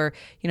consensus, or,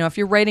 if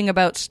you're writing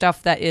about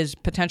stuff that is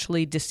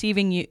potentially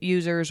deceiving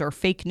users or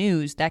fake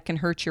news, that can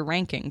hurt your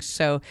rankings.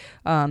 So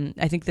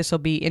I think this will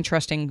be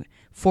interesting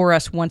for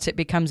us once it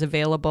becomes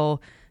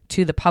available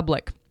to the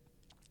public.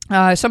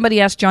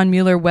 Somebody asked John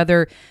Mueller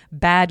whether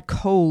bad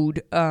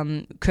code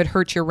could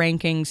hurt your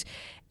rankings.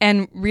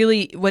 And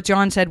really what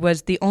John said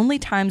was, the only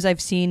times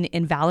I've seen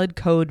invalid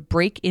code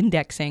break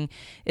indexing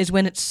is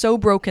when it's so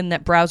broken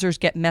that browsers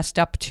get messed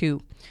up too.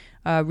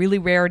 Really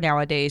rare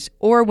nowadays,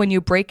 or when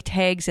you break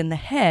tags in the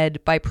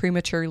head by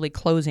prematurely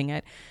closing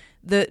it.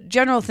 The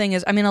general thing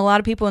is, a lot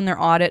of people in their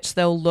audits,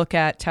 they'll look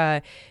at,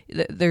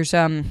 there's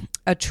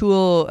a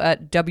tool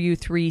at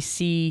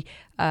W3C,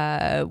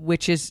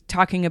 which is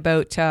talking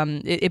about,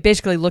 it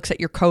basically looks at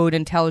your code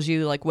and tells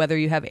you like whether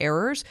you have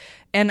errors.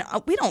 And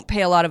we don't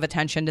pay a lot of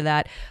attention to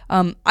that.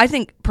 I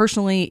think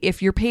personally,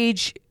 if your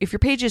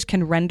pages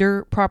can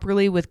render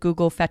properly with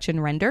Google Fetch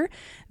and Render,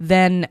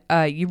 then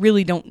you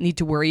really don't need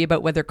to worry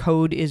about whether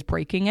code is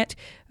breaking it.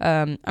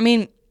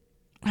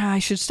 I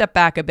should step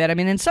back a bit.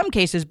 In some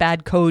cases,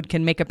 bad code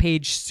can make a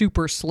page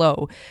super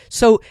slow.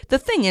 So the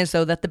thing is,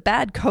 though, that the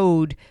bad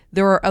code,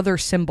 there are other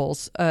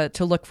symbols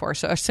to look for,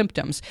 so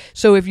symptoms.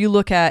 So if you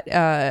look at,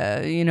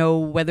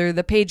 whether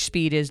the page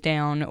speed is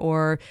down,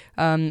 or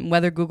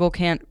whether Google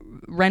can't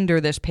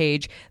render this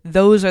page,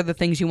 those are the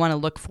things you want to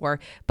look for.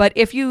 But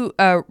if you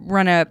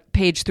run a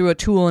page through a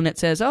tool and it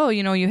says,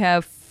 you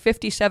have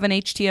 57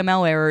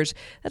 HTML errors,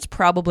 that's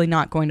probably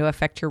not going to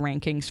affect your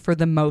rankings for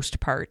the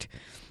most part.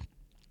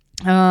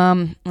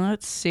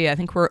 Let's see. I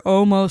think we're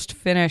almost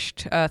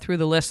finished through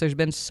the list. There's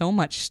been so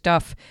much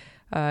stuff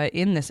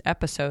in this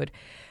episode.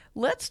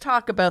 Let's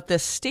talk about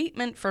this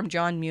statement from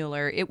John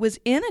Mueller. It was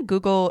in a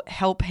Google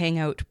Help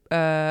Hangout.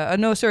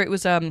 It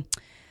was a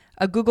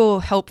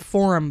Google Help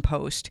Forum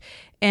post.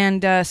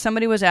 And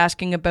somebody was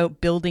asking about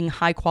building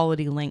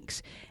high-quality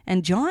links.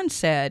 And John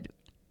said,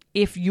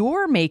 if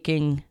you're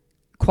making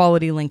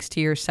quality links to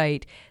your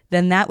site,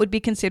 then that would be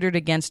considered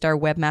against our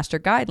webmaster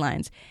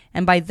guidelines.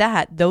 And by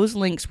that, those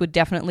links would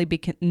definitely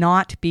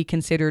not be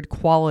considered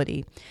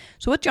quality.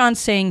 So what John's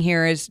saying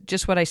here is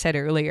just what I said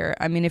earlier.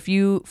 If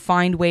you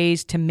find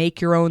ways to make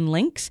your own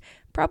links,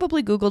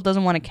 probably Google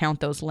doesn't want to count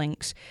those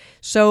links.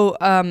 So,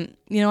 I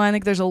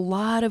think there's a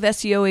lot of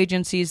SEO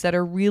agencies that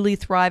are really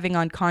thriving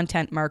on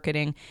content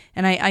marketing.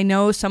 And I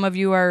know some of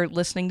you are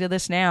listening to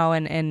this now,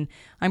 and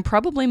I'm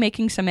probably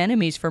making some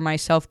enemies for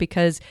myself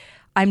because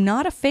I'm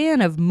not a fan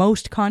of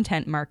most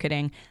content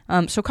marketing.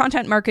 So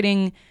content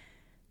marketing,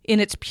 in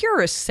its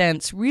purest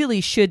sense,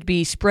 really should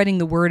be spreading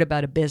the word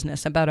about a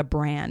business, about a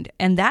brand.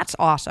 And that's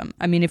awesome.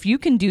 If you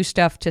can do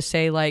stuff to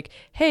say like,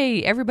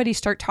 hey, everybody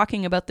start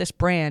talking about this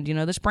brand.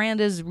 This brand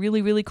is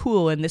really, really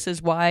cool, and this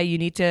is why you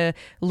need to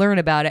learn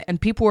about it. And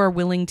people are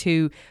willing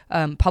to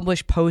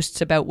publish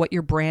posts about what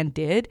your brand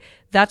did.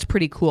 That's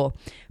pretty cool.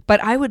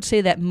 But I would say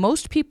that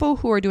most people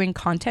who are doing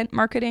content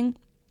marketing,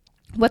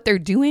 what they're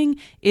doing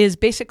is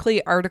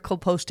basically article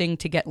posting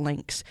to get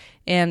links.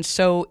 And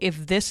so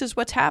if this is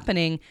what's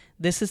happening,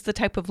 this is the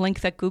type of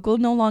link that Google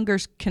no longer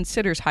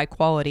considers high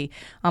quality.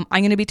 I'm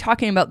going to be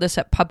talking about this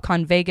at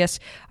PubCon Vegas.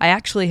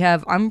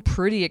 I'm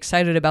pretty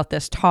excited about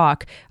this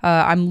talk.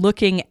 I'm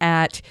looking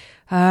at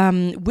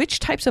which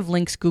types of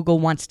links Google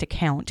wants to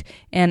count.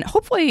 And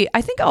hopefully,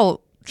 I think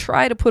I'll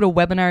try to put a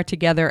webinar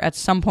together at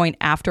some point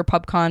after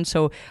PubCon,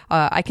 so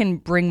I can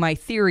bring my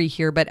theory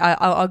here, but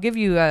I'll give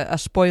you a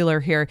spoiler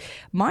here.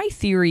 My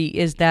theory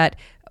is that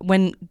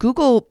when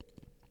Google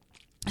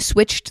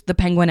switched the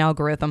Penguin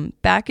algorithm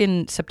back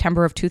in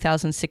September of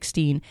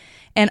 2016,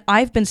 and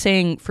I've been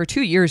saying for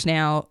 2 years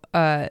now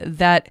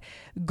that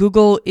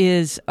Google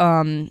is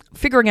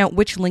figuring out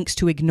which links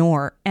to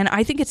ignore, and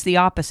I think it's the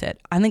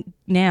opposite. I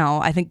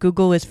think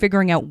Google is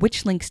figuring out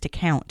which links to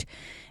count.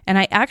 And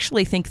I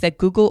actually think that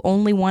Google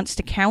only wants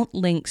to count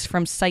links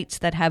from sites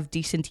that have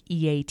decent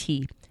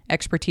EAT.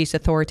 expertise,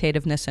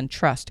 authoritativeness, and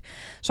trust.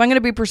 So I'm going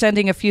to be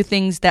presenting a few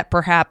things that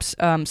perhaps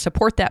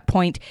support that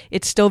point.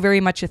 It's still very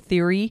much a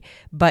theory,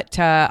 but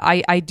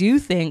I do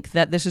think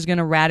that this is going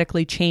to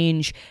radically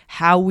change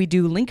how we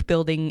do link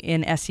building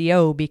in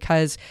SEO,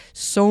 because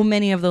so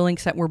many of the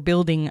links that we're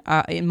building,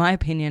 in my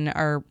opinion,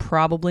 are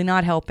probably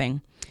not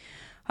helping.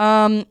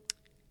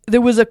 There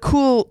was a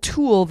cool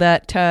tool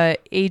that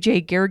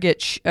AJ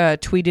Gergich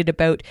tweeted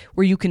about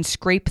where you can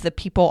scrape the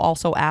people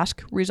also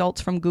ask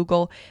results from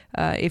Google.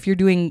 If you're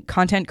doing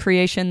content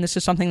creation, this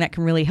is something that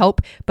can really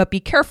help, but be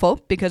careful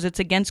because it's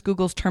against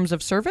Google's terms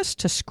of service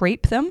to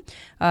scrape them.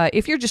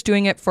 If you're just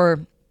doing it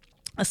for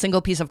a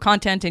single piece of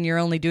content and you're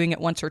only doing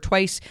it once or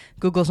twice,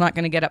 Google's not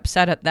going to get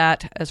upset at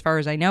that, as far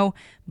as I know.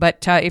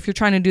 But if you're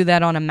trying to do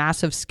that on a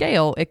massive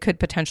scale, it could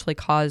potentially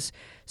cause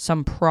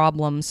some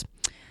problems.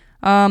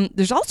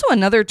 There's also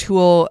another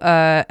tool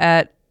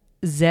at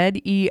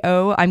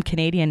ZEO, I'm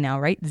Canadian now,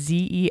 right?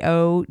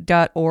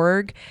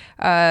 ZEO.org,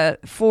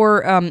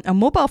 for a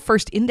mobile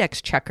first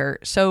index checker.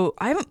 So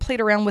I haven't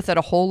played around with it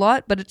a whole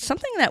lot, but it's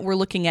something that we're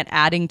looking at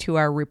adding to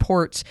our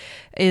reports.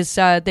 Is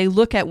they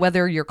look at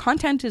whether your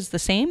content is the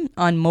same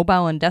on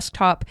mobile and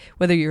desktop,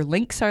 whether your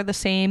links are the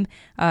same.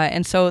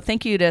 And so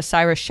thank you to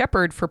Cyrus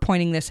Shepard for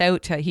pointing this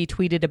out. He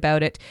tweeted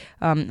about it.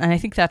 And I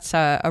think that's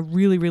a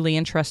really, really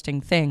interesting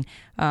thing.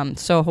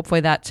 So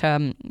hopefully that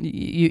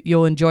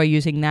you'll enjoy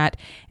using that.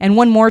 And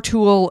one more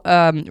tool,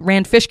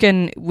 Rand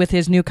Fishkin with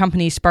his new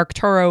company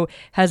SparkToro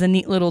has a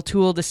neat little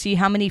tool to see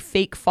how many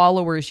fake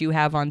followers you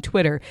have on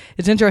Twitter.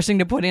 It's interesting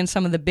to put in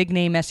some of the big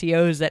name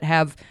SEOs that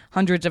have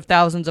hundreds of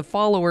thousands of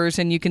followers,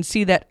 and you can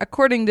see that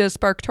according to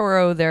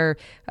SparkToro, they're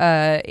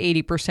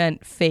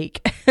 80%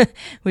 fake,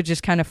 which is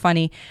kind of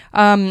funny.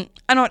 I'm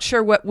not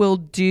sure what we'll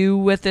do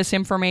with this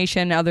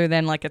information other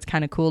than like it's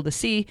kind of cool to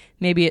see.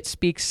 Maybe it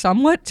speaks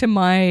somewhat to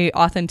my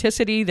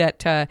authenticity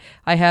that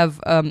I have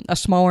a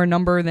smaller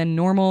number than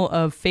normal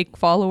of fake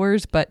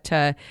followers, but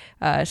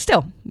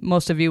still,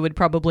 most of you would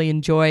probably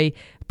enjoy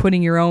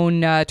putting your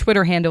own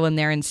Twitter handle in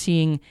there and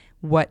seeing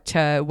what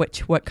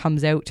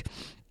comes out.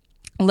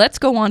 Let's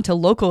go on to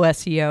local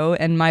SEO,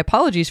 and my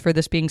apologies for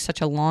this being such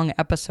a long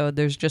episode.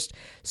 There's just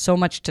so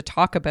much to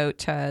talk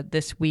about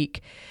this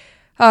week.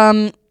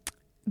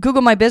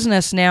 Google My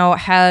Business now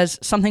has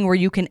something where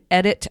you can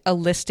edit a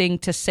listing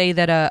to say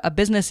that a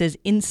business is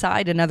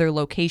inside another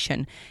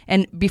location.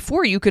 And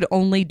before, you could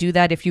only do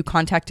that if you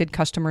contacted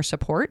customer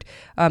support.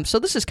 So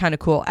this is kind of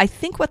cool. I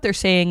think what they're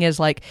saying is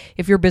like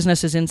if your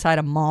business is inside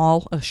a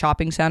mall, a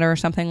shopping center or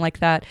something like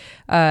that,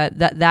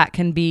 that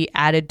can be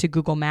added to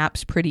Google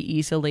Maps pretty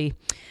easily.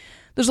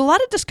 There's a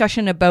lot of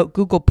discussion about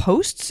Google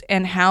Posts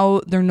and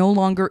how they're no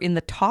longer in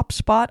the top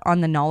spot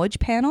on the knowledge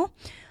panel.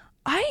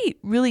 I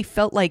really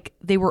felt like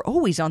they were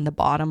always on the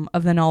bottom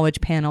of the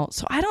knowledge panel.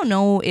 So I don't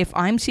know if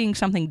I'm seeing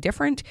something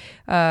different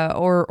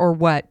or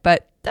what,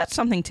 but that's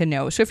something to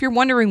know. So if you're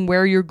wondering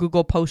where your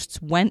Google Posts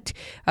went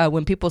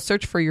when people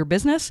search for your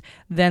business,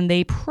 then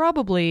they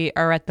probably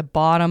are at the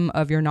bottom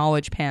of your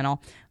knowledge panel.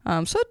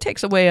 So it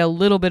takes away a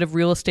little bit of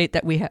real estate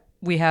that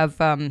we have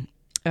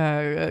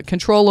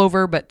control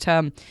over, but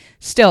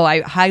still,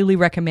 I highly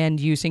recommend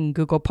using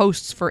Google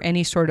Posts for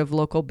any sort of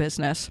local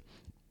business.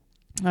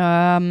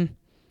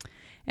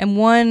 And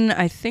one,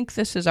 I think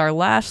this is our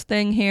last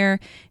thing here,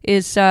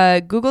 is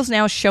Google's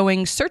now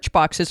showing search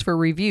boxes for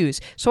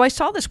reviews. So I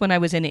saw this when I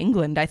was in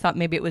England. I thought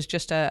maybe it was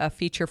just a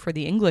feature for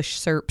the English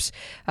SERPs,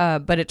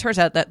 but it turns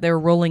out that they're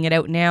rolling it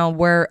out now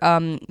where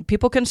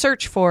people can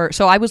search for.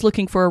 So I was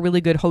looking for a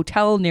really good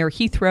hotel near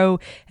Heathrow,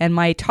 and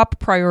my top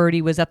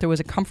priority was that there was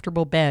a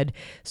comfortable bed.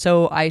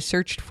 So I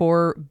searched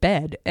for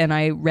bed, and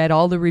I read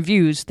all the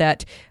reviews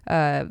that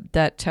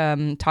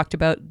talked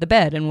about the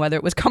bed and whether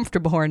it was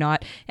comfortable or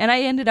not. And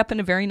I ended up in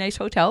a very nice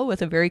hotel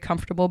with a very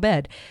comfortable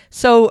bed.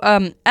 So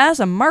as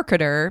a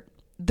marketer,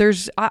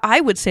 I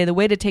would say the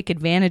way to take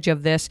advantage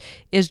of this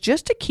is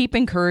just to keep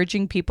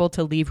encouraging people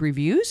to leave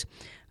reviews.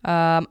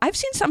 I've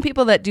seen some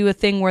people that do a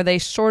thing where they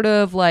sort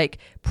of like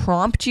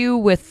prompt you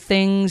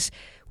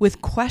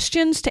with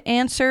questions to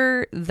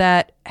answer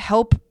that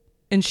help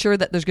ensure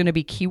that there's going to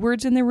be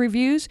keywords in the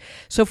reviews.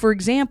 So for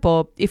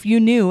example, if you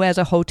knew as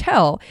a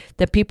hotel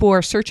that people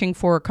are searching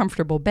for a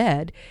comfortable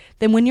bed,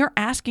 then when you're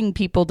asking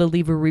people to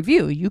leave a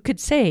review, you could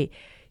say,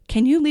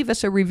 can you leave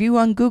us a review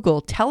on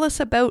Google? Tell us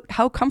about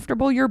how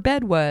comfortable your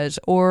bed was,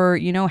 or,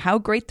 how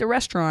great the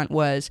restaurant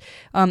was.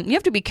 You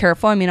have to be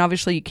careful. I mean,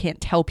 obviously you can't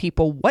tell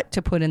people what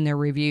to put in their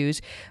reviews,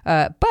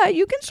 but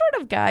you can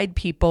sort of guide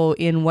people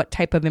in what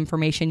type of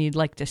information you'd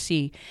like to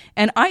see.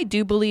 And I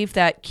do believe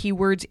that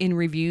keywords in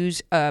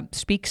reviews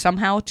speak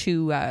somehow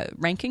to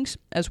rankings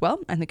as well.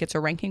 I think it's a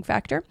ranking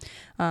factor.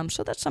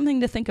 So that's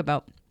something to think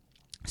about.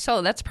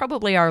 So that's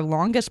probably our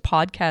longest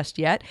podcast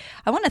yet.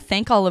 I want to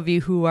thank all of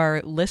you who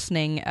are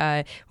listening.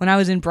 When I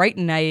was in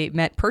Brighton, I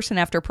met person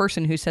after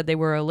person who said they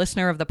were a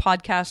listener of the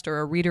podcast or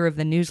a reader of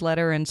the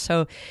newsletter. And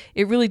so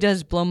it really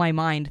does blow my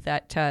mind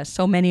that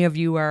so many of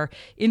you are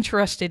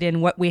interested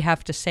in what we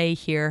have to say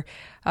here.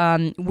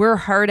 We're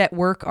hard at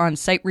work on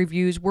site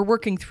reviews. We're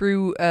working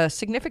through a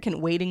significant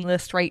waiting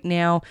list right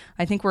now.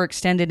 I think we're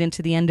extended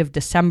into the end of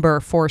December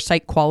for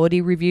site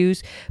quality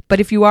reviews. But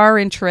if you are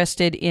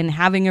interested in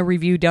having a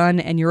review done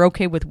and you're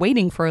okay with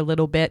waiting for a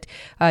little bit,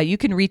 you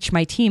can reach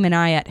my team and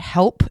I at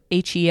help,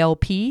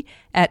 H-E-L-P,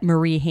 at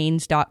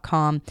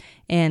mariehaynes.com,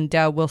 and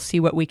we'll see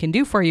what we can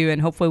do for you,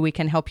 and hopefully we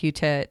can help you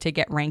to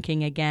get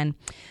ranking again.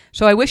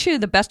 So I wish you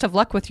the best of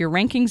luck with your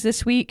rankings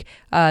this week.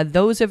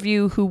 Those of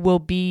you who will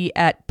be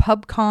at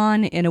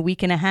PubCon in a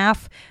week and a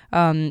half,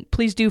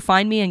 please do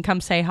find me and come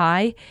say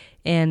hi.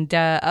 And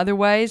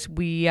otherwise,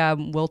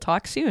 we'll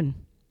talk soon.